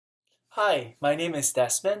Hi, my name is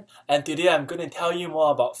Desmond, and today I'm going to tell you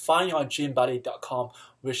more about findyourdreambuddy.com,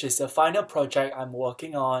 which is the final project I'm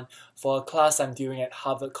working on for a class I'm doing at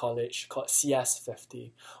Harvard College called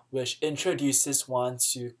CS50, which introduces one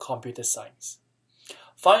to computer science.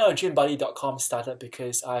 Findyourdreambuddy.com started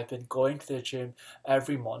because I've been going to the gym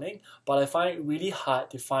every morning, but I find it really hard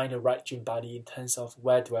to find the right gym buddy in terms of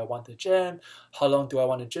where do I want to gym, how long do I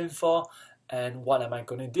want to gym for, and what am I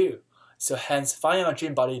going to do. So hence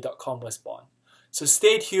findyourdreambuddy.com was born. So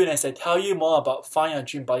stay tuned as I tell you more about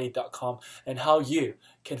findyourdreambuddy.com and how you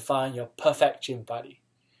can find your perfect gym buddy.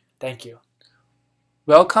 Thank you.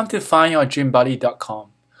 Welcome to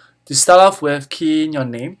findyourdreambuddy.com. To start off with, key in your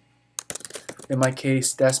name, in my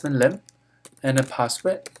case Desmond Lim, and a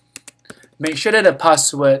password. Make sure that the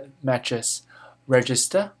password matches.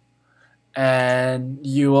 Register, and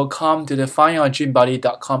you will come to the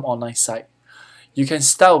findyourdreambuddy.com online site. You can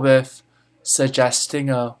start with suggesting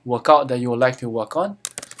a workout that you would like to work on.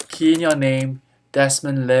 Key in your name,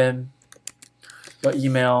 Desmond Lim, your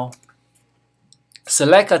email.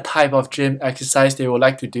 Select a type of gym exercise that you would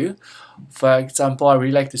like to do. For example, I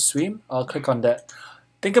really like to swim. I'll click on that.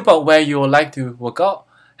 Think about where you would like to work out.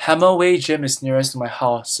 Hammerway Gym is nearest to my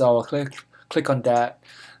house, so I'll click on that.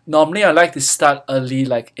 Normally, I like to start early,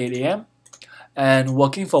 like 8 a.m. And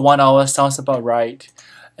working for 1 hour sounds about right.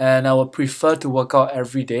 And I would prefer to work out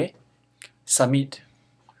every day. Submit.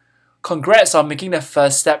 Congrats on making the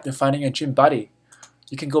first step to finding a gym buddy.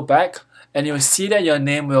 You can go back and you'll see that your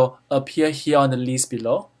name will appear here on the list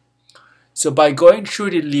below. So by going through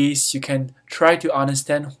the list, you can try to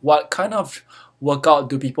understand what kind of workout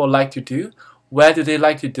do people like to do, where do they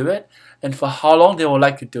like to do it, and for how long they would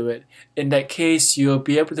like to do it. In that case, you'll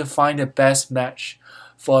be able to find the best match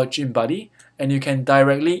for a gym buddy, and you can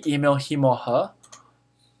directly email him or her.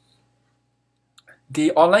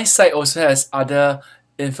 The online site also has other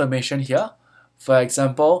information here. For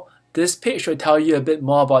example, this page will tell you a bit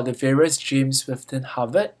more about the various gyms within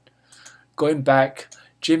Harvard. Going back,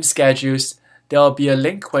 gym schedules, there will be a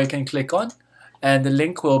link where you can click on, and the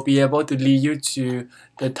link will be able to lead you to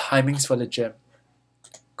the timings for the gym.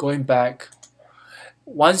 Going back,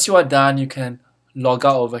 once you are done, you can log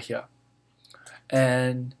out over here.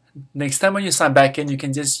 And next time when you sign back in, you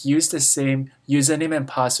can just use the same username and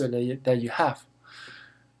password that you have.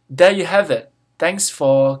 There you have it. Thanks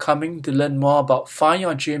for coming to learn more about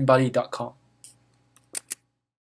findyourdreambuddy.com.